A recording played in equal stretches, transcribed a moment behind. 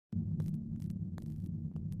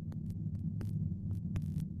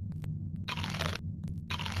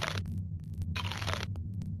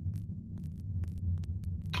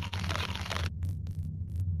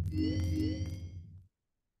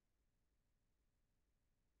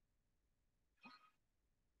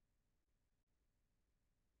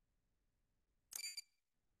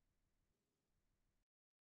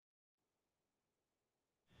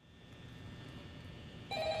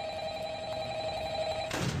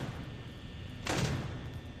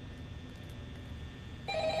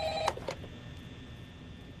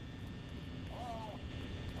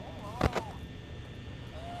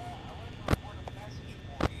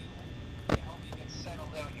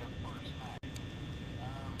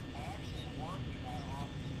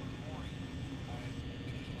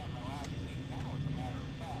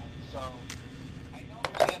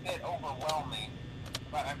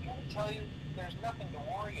But I'm here to tell you, there's nothing to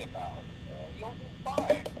worry about. You'll be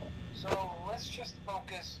fine. So let's just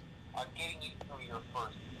focus on getting you through your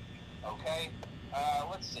first week, okay?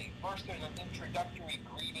 Let's see. First, there's an introductory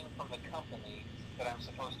greeting from the company that I'm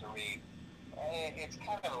supposed to read. It's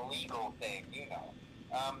kind of a legal thing, you know.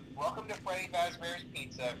 Welcome to Freddy Fazbear's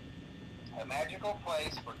Pizza, a magical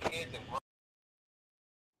place for kids and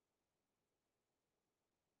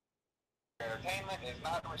entertainment is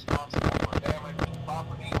not responsible for damage to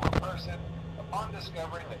property or person. Upon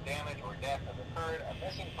discovering that damage or death has occurred, a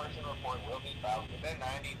missing person report will be filed within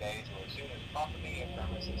 90 days or as soon as property and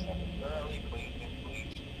premises have been thoroughly cleaned and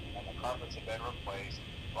bleached and the carpets have been replaced.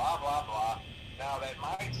 Blah, blah, blah. Now, that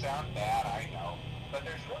might sound bad, I know, but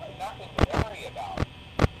there's really nothing to worry about.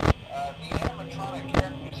 The animatronic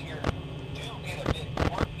characters here do get a bit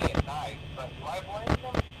quirky at night, but do I blame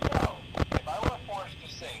them? No. If I were forced to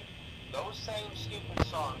sing those same stupid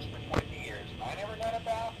songs for 20 years and I never got a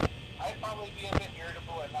bath, I'd probably be a bit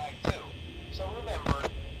irritable at night too. So remember,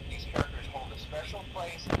 these characters hold a special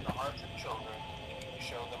place in the hearts of children and you need to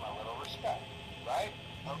show them a little respect, right?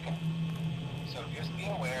 Okay. So just be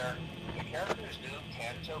aware, the characters do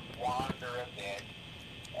tend to wander a bit.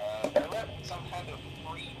 They're left in some kind of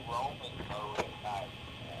free roaming mode at night.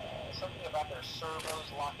 Something about their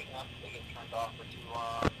servos locking up if they get turned off for too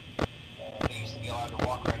long. They used to be allowed to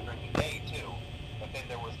walk around during the day too, but then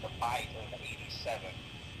there was the bite in '87.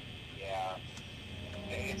 Yeah,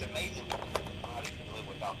 it's amazing what the body can